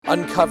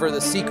uncover the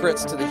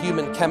secrets to the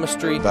human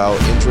chemistry, about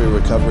injury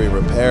recovery and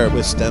repair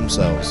with stem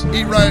cells.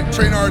 Eat right,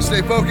 train hard,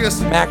 stay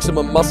focused.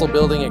 maximum muscle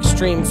building,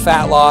 extreme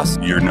fat loss.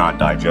 You're not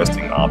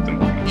digesting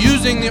optimally.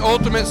 Using the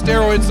ultimate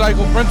steroid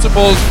cycle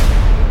principles.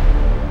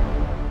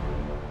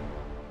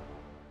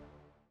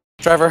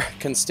 Trevor,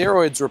 can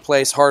steroids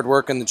replace hard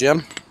work in the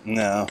gym?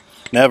 No,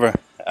 never.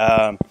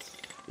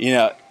 You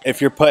know,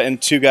 if you're putting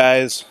two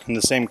guys in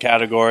the same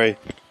category,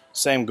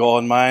 same goal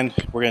in mind,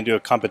 we're going to do a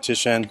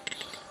competition.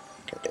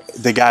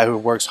 The guy who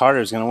works harder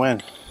is going to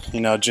win. You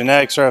know,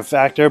 genetics are a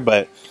factor,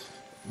 but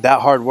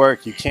that hard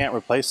work, you can't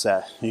replace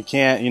that. You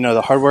can't, you know,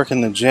 the hard work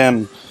in the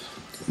gym,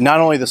 not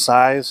only the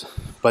size,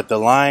 but the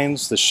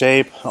lines, the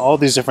shape, all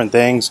these different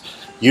things,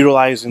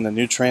 utilizing the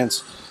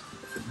nutrients.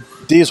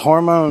 These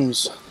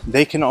hormones,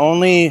 they can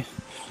only,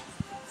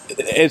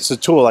 it's a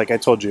tool, like I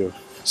told you.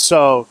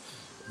 So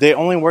they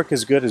only work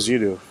as good as you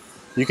do.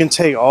 You can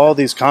take all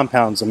these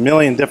compounds, a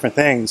million different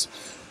things,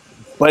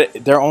 but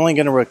they're only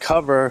going to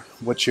recover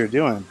what you're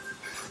doing.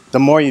 The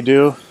more you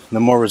do,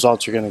 the more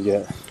results you're going to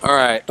get. All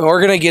right, we're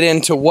going to get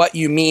into what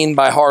you mean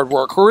by hard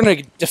work. We're going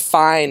to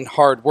define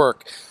hard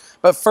work.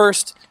 But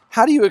first,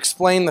 how do you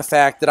explain the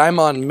fact that I'm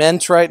on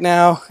Ment right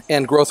now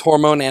and growth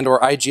hormone and or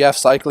IGF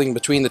cycling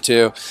between the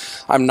two?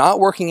 I'm not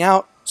working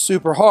out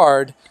super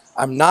hard,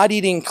 I'm not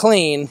eating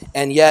clean,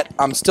 and yet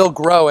I'm still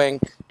growing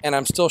and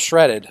I'm still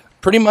shredded.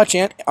 Pretty much,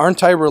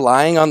 aren't I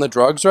relying on the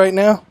drugs right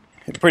now?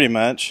 Pretty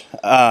much,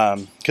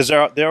 because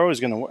they're always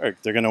going to work.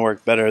 They're going to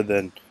work better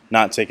than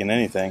not taking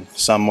anything,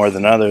 some more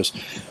than others.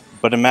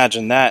 But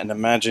imagine that, and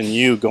imagine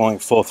you going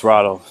full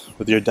throttle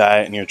with your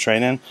diet and your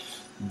training.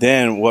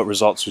 Then what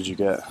results would you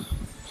get?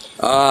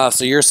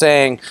 So you're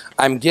saying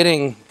I'm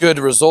getting good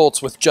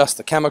results with just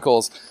the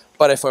chemicals,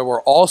 but if I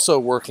were also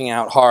working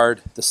out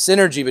hard, the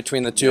synergy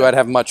between the two, I'd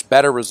have much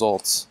better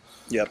results.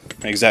 Yep,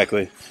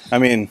 exactly. I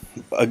mean,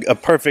 a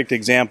perfect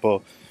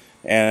example,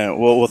 and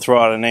we'll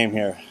throw out a name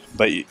here.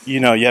 But, you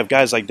know, you have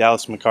guys like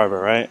Dallas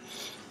McCarver, right?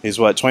 He's,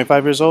 what,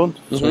 25 years old?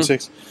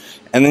 26?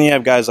 And then you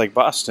have guys like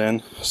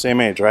Boston,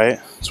 same age, right?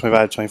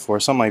 25, 24,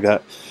 something like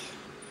that.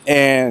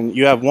 And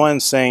you have one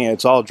saying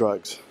it's all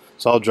drugs.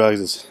 It's all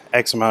drugs. It's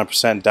X amount of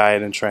percent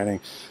diet and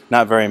training.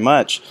 Not very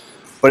much.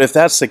 But if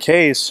that's the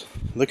case,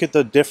 look at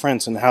the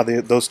difference in how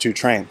those two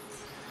train.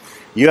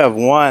 You have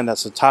one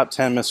that's a top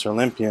 10 Mr.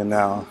 Olympian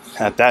now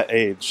at that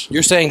age.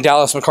 You're saying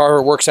Dallas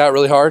McCarver works out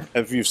really hard?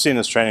 If you've seen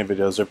his training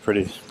videos, they're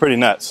pretty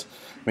nuts.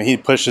 I mean, he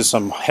pushes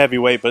some heavy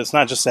weight, but it's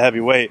not just a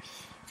heavy weight.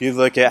 If you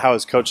look at how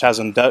his coach has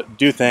him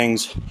do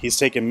things, he's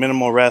taking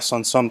minimal rest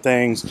on some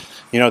things.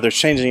 You know, they're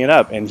changing it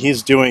up, and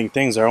he's doing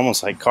things that are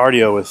almost like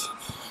cardio with,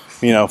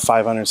 you know,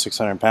 500,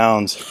 600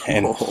 pounds.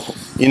 And,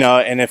 you know,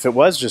 and if it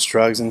was just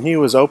drugs, and he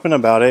was open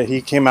about it,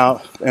 he came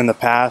out in the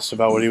past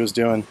about what he was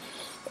doing.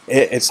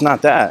 It's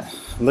not that.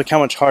 Look how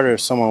much harder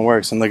someone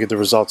works, and look at the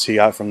results he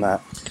got from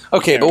that.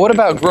 Okay, but what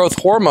about growth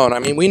hormone? I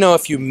mean, we know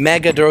if you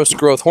mega dose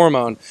growth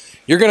hormone,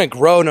 you're going to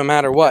grow no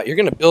matter what. You're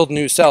going to build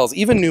new cells,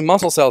 even new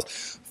muscle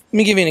cells. Let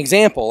me give you an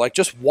example. Like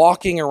just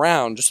walking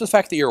around, just the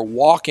fact that you're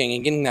walking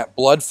and getting that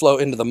blood flow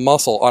into the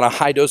muscle on a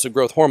high dose of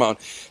growth hormone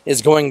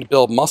is going to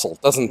build muscle.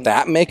 Doesn't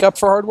that make up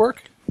for hard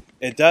work?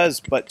 It does,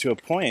 but to a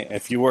point.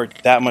 If you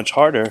work that much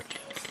harder,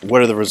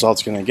 what are the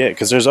results going to get?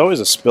 Because there's always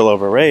a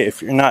spillover rate.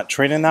 If you're not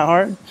training that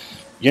hard,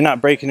 you're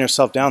not breaking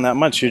yourself down that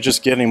much. You're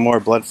just getting more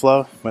blood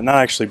flow, but not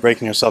actually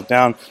breaking yourself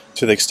down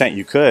to the extent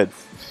you could.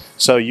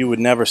 So you would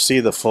never see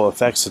the full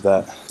effects of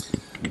that.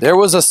 There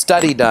was a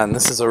study done.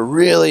 This is a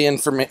really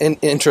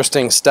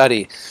interesting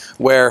study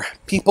where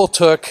people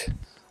took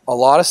a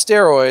lot of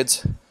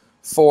steroids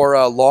for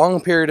a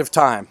long period of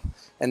time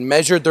and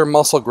measured their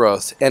muscle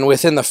growth. And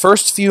within the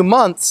first few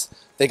months,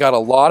 they got a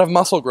lot of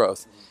muscle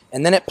growth.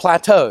 And then it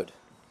plateaued.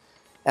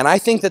 And I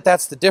think that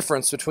that's the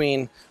difference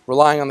between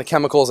relying on the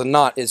chemicals and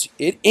not.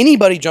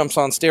 Anybody jumps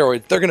on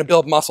steroids, they're going to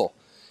build muscle,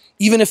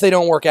 even if they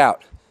don't work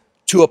out,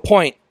 to a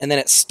point, and then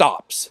it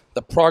stops.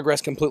 The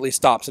progress completely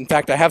stops. In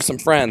fact, I have some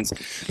friends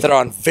that are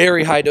on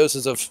very high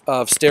doses of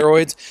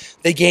steroids.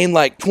 They gained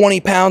like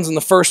 20 pounds in the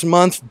first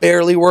month,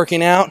 barely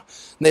working out.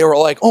 They were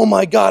like, oh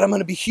my God, I'm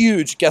going to be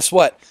huge. Guess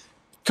what?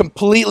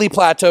 Completely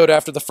plateaued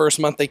after the first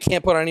month. They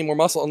can't put on any more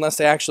muscle unless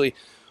they actually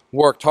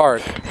worked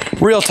hard.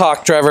 Real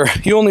talk, Trevor,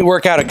 you only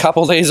work out a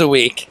couple days a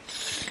week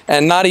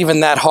and not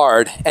even that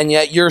hard, and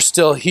yet you're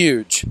still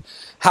huge.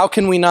 How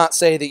can we not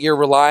say that you're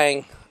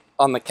relying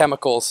on the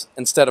chemicals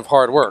instead of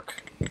hard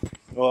work?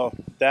 Well,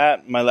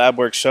 my lab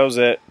work shows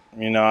it.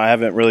 You know, I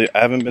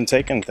haven't been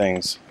taking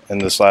things in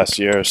this last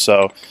year,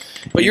 so.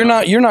 But you're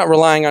not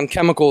relying on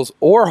chemicals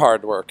or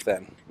hard work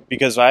then.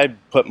 Because I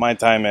put my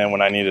time in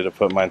when I needed to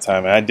put my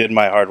time in. I did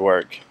my hard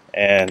work,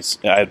 and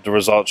the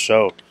results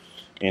show.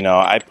 You know,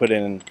 I put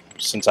in,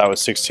 since I was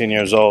 16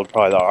 years old,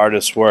 probably the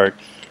hardest work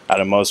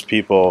out of most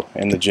people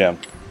in the gym.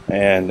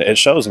 And it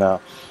shows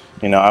now.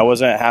 You know, I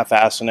wasn't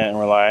half-assing it and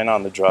relying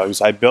on the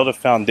drugs. I built a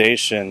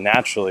foundation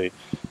naturally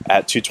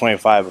at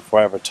 225 before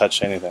I ever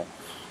touched anything.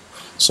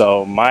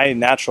 So my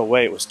natural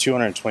weight was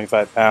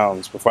 225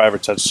 pounds before I ever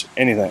touched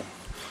anything.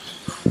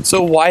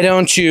 So why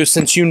don't you,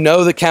 since you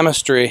know the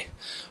chemistry,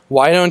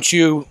 Why don't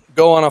you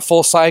go on a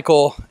full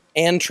cycle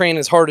and train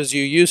as hard as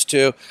you used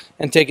to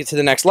and take it to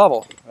the next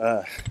level?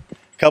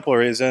 Couple of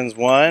reasons.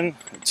 One,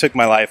 it took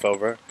my life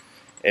over.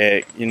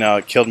 It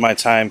killed my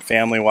time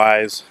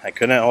family-wise. I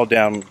couldn't hold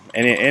down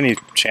any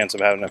chance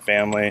of having a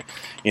family.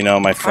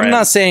 My friends. I'm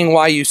not saying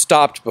why you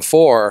stopped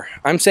before.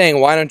 I'm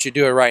saying why don't you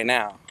do it right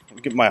now?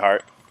 My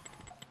heart.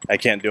 I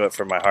can't do it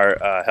for my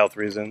heart health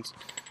reasons.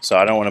 So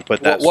I don't want to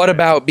put that. What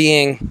about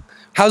being?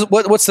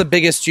 What's the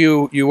biggest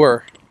you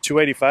were?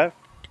 285.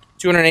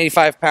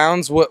 285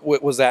 pounds. What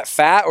was that?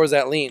 Fat or was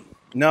that lean?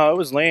 No, it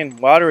was lean,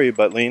 watery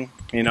but lean.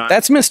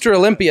 That's Mr.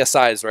 Olympia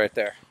size right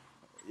there.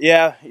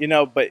 Yeah,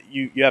 but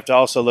you have to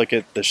also look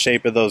at the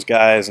shape of those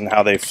guys and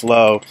how they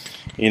flow.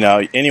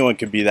 Anyone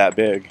could be that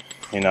big.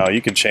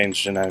 You could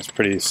change genetics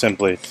pretty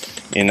simply.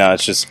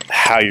 It's just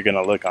how you're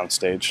going to look on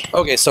stage.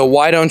 Okay, so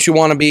why don't you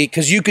want to be,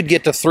 because you could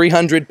get to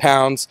 300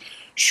 pounds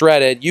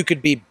shredded. You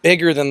could be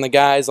bigger than the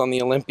guys on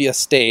the Olympia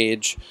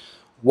stage.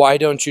 Why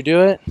don't you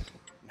do it?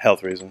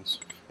 Health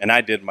reasons. And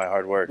I did my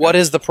hard work. What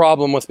is the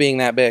problem with being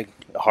that big?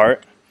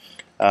 Heart.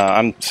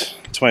 I'm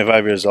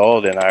 25 years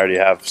old, and I already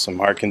have some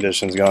heart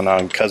conditions going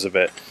on because of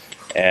it.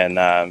 And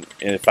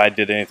if I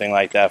did anything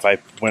like that, if I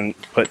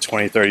put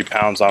 20, 30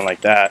 pounds on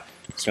like that,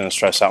 it's going to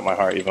stress out my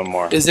heart even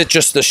more. Is it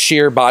just the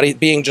sheer body,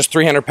 being just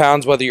 300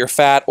 pounds, whether you're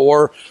fat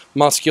or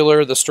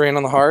muscular, the strain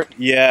on the heart?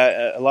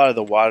 Yeah, a lot of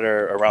the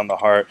water around the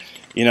heart,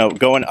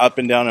 going up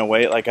and down in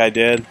weight like I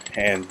did,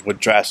 and would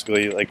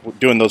drastically, like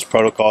doing those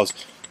protocols,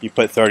 you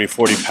put 30,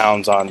 40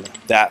 pounds on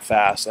that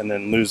fast and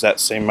then lose that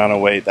same amount of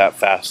weight that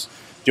fast.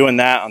 Doing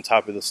that on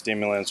top of the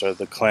stimulants or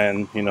the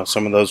cleanse,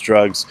 some of those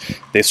drugs,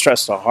 they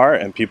stress the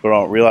heart, and people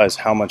don't realize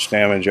how much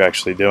damage you're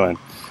actually doing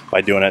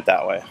by doing it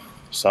that way.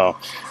 So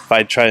if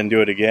I try and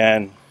do it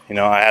again,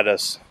 I had a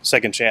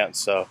second chance.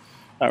 So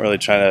not really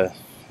trying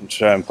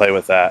to play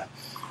with that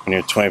when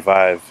you're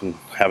 25 and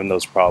having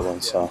those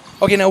problems. So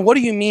okay, now what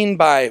do you mean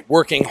by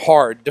working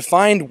hard?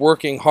 Define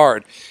working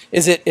hard.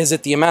 Is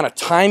it the amount of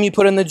time you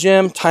put in the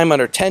gym, time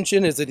under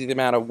tension? Is it the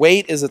amount of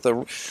weight? Is it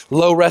the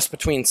low rest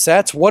between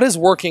sets? What is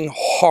working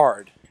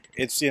hard?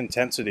 It's the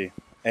intensity,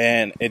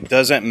 and it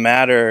doesn't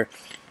matter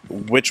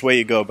which way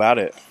you go about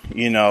it.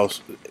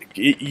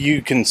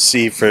 You can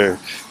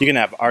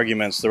have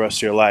arguments the rest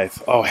of your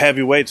life. Oh,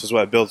 heavy weights is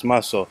what builds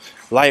muscle.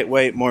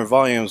 Lightweight, more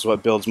volume is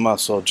what builds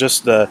muscle.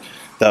 Just the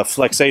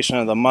flexation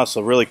of the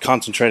muscle, really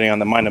concentrating on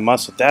the mind and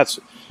muscle.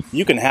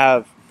 You can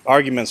have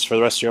arguments for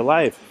the rest of your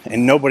life,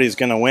 and nobody's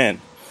going to win.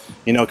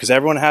 Because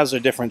everyone has their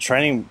different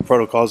training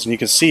protocols, and you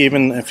can see,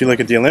 even if you look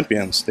at the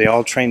Olympians, they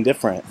all train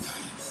different.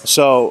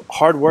 So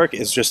hard work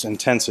is just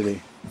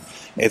intensity.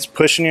 It's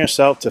pushing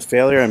yourself to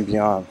failure and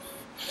beyond.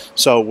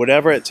 So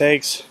whatever it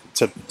takes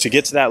to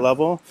get to that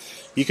level,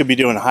 you could be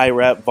doing high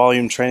rep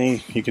volume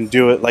training. You can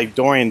do it like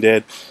Dorian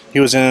did.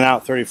 He was in and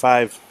out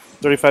 35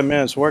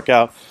 minutes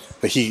workout,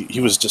 but he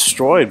was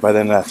destroyed by the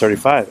end of that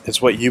 35.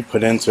 It's what you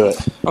put into it.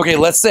 Okay,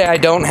 let's say I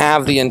don't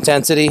have the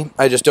intensity.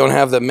 I just don't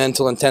have the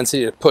mental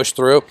intensity to push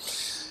through.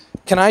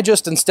 Can I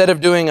just, instead of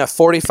doing a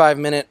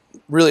 45-minute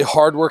really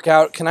hard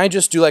workout, can I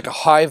just do like a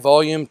high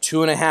volume,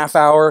 2.5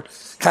 hour,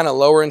 kind of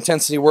lower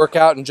intensity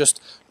workout and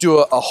just do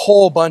a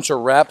whole bunch of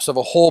reps of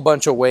a whole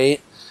bunch of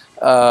weight?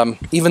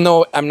 Even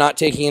though I'm not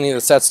taking any of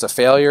the sets to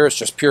failure, it's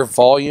just pure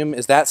volume.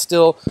 Is that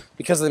still,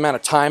 because of the amount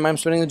of time I'm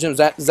spending in the gym,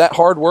 is that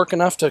hard work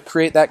enough to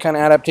create that kind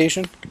of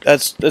adaptation?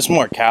 That's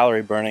more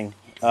calorie burning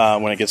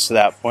when it gets to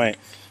that point,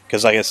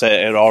 because like I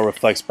said, it all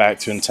reflects back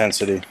to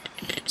intensity.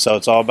 So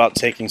it's all about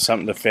taking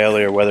something to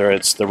failure, whether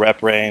it's the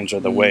rep range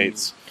or the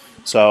weights.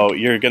 So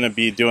you're going to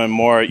be doing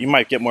more. You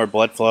might get more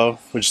blood flow,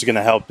 which is going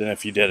to help than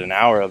if you did an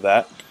hour of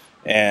that.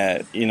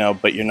 And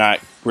but you're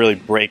not really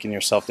breaking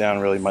yourself down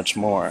really much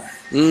more.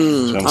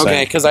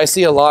 Okay, because I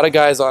see a lot of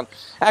guys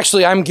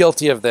actually I'm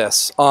guilty of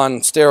this, on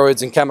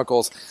steroids and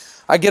chemicals.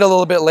 I get a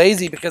little bit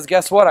lazy because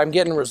guess what? I'm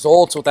getting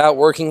results without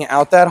working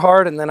out that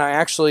hard, and then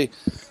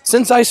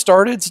since I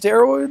started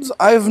steroids,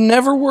 I've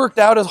never worked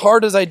out as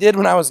hard as I did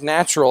when I was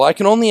natural. I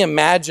can only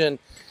imagine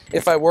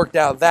if I worked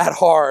out that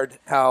hard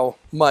how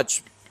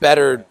much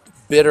bitter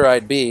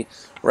I'd be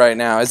right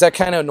now. Is that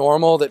kind of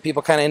normal that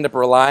people kind of end up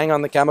relying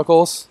on the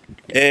chemicals?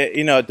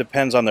 It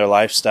depends on their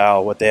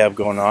lifestyle, what they have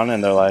going on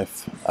in their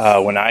life.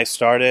 When I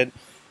started,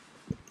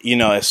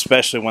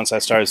 especially once I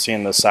started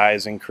seeing the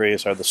size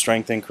increase or the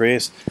strength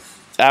increase,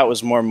 that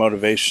was more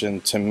motivation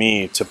to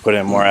me to put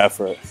in more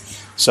effort.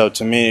 So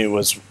to me, it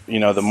was,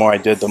 the more I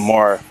did, the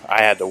more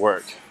I had to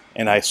work.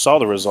 And I saw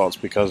the results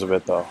because of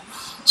it, though.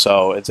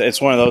 So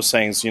it's one of those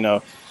things,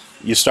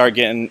 you start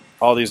getting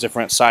all these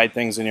different side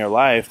things in your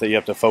life that you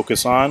have to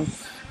focus on,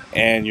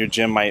 and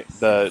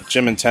the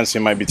gym intensity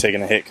might be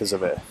taking a hit because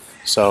of it.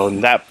 So in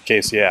that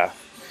case, yeah.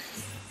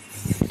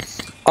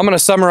 I'm going to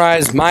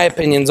summarize my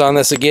opinions on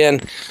this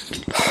again.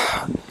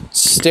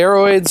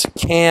 Steroids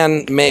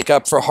can make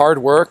up for hard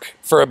work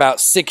for about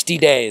 60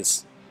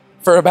 days.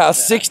 For about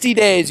 60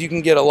 days, you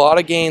can get a lot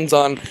of gains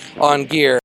on gear.